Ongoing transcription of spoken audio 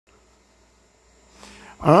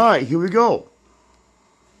Alright, here we go.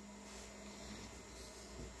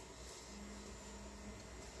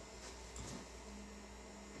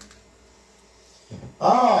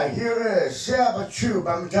 Alright, here is Shabba Chew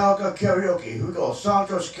by Metallica Karaoke. Here we go.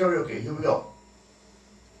 Santos Karaoke. Here we go.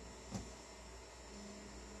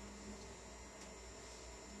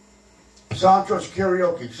 Santos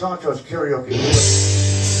Karaoke. Santos Karaoke.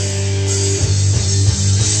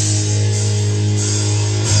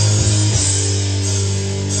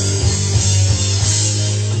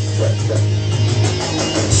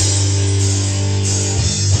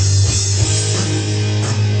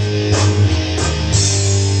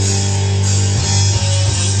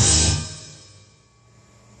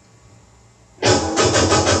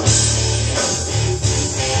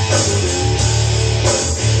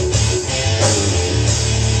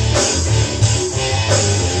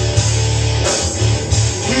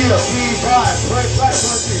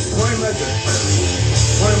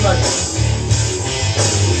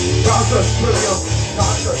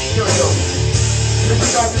 Here we go. If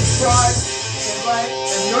you guys subscribe and like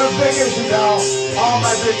and notifications now on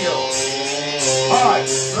my videos. Alright,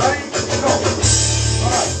 ready? Go.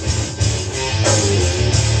 Alright.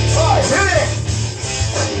 Alright, hit it!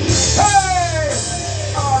 Hey!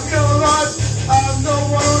 I'm your life. I'm the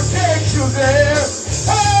one who takes you there.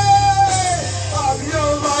 Hey! I'm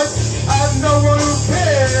your life. I'm the one who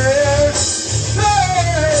cares.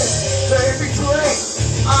 Hey! Baby great.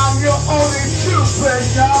 I'm your only true friend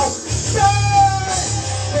now.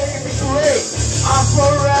 I'm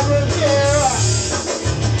forever there.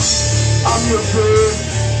 I'm your good,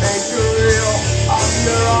 make you real. I'm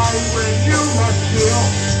your eye when you must feel.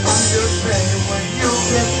 I'm your pain when you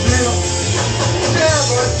can feel.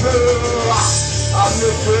 Never true. I'm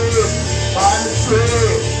your good, I'm the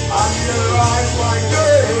truth. I'm your eye while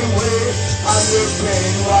you're away. I'm your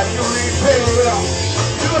pain while you repair.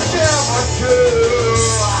 You're never true.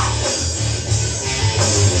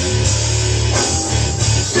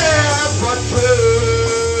 Never true.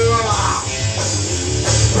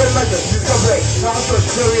 Like this, you come back, Santos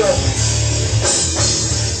Karaoke.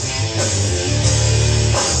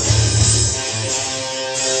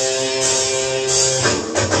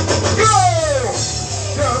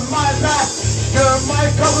 You're my back, you're my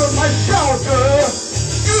cover, my shelter.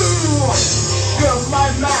 You're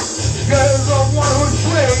my back, you're the one who's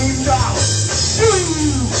blamed.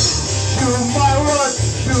 You're my one,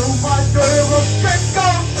 you're my deliver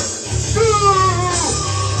scapegoat.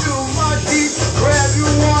 You're my deep,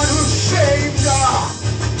 everyone who's shamed.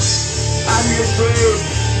 I'm your dream,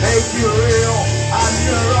 make you real. I'm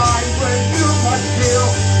your eye when you must feel.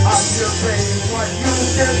 I'm your pain when you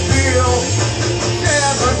can feel.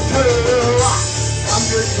 Never true. I'm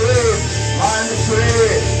your dream, I'm the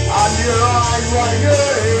dream. I'm your eye when you're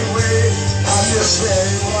away. I'm your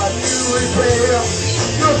pain when you repair.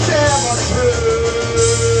 You're never true.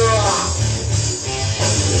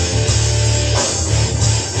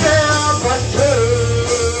 Never true.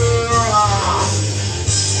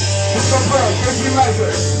 Give you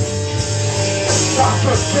measure.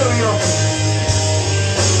 Santos Karaoke.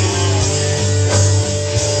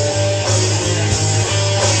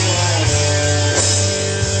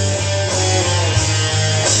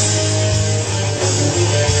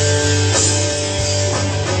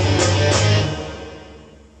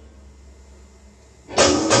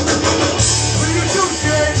 When you do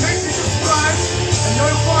share, make sure you subscribe and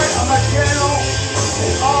notify on my channel.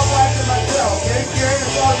 It's all back to myself. Okay, gang,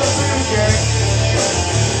 it's all the video gang.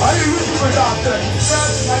 I'm your YouTuber doctor.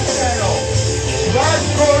 Subscribe to my channel. Live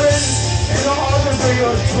recording and all other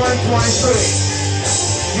videos 2023.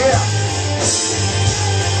 Yeah.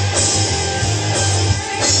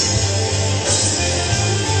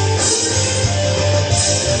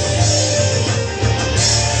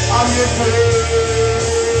 I'm your dream.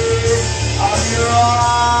 I'm your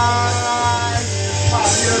eye.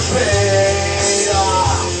 I'm your pain.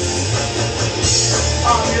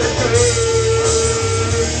 I'm your dream.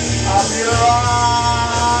 I'm your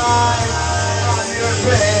eye, I'm your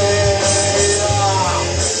pain.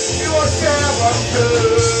 You are never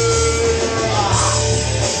true.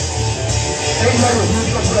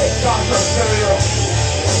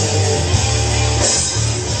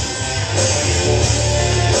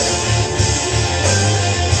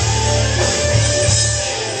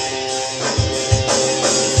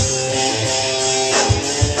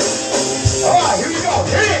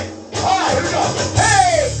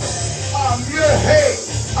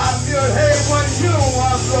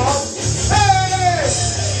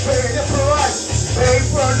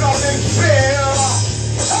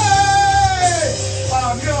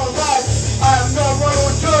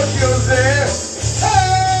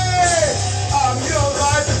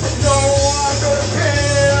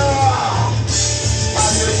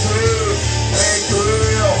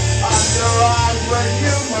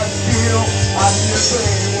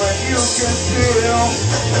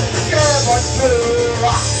 true.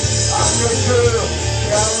 I'm your true.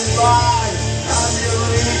 Every line. I'm your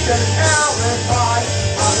reason. Every time.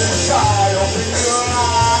 I'm inside. Open your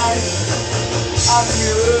eyes. I'm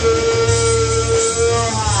you.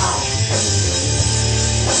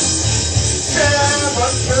 Never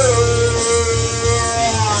true.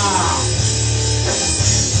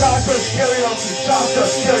 Santos Karaoke.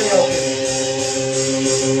 Santos Karaoke.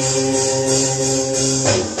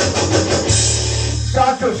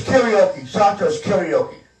 Santos Karaoke. Santos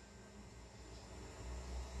Karaoke.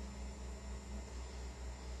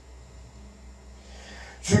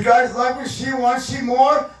 So you guys like what you see, want to see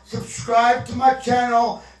more? Subscribe to my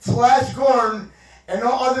channel, Flash Gordon, and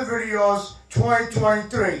all other videos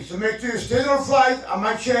 2023. So make sure you stay notified on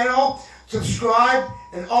my channel, subscribe,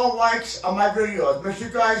 and all likes on my videos. Make sure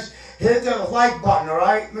you guys hit that like button,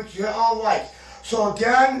 alright? Make sure you hit all likes. So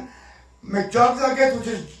again, McDuck, which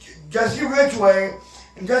is Jesse Ridgway,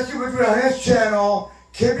 and Jesse Ridgway on his channel,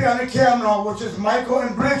 Kibby on the camera, which is Michael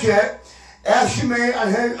and Bridget, Ashley May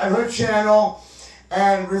on her channel,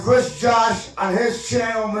 and Reverse Josh on his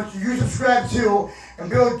channel, which you subscribe to, and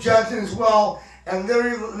Bill Johnson as well, and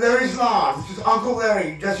Larry's Lawn, which is Uncle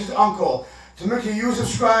Larry, Jesse's uncle. So make sure you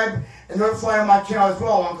subscribe and notify on my channel as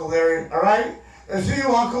well, Uncle Larry, alright? And see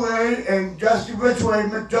you, Uncle Larry, and Jesse Ridgway,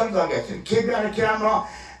 McDuck, and Kibby on the camera,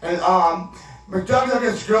 and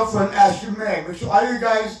McDuck's girlfriend, Ashley May. Make sure all you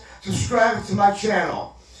guys subscribe to my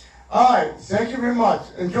channel. Alright, thank you very much.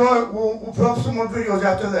 Enjoy. We'll put up some more videos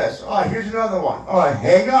after this. Alright, here's another one. Alright,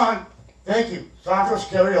 hang on. Thank you. Santos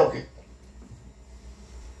Karaoke.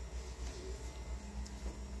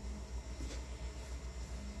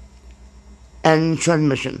 End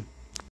transmission.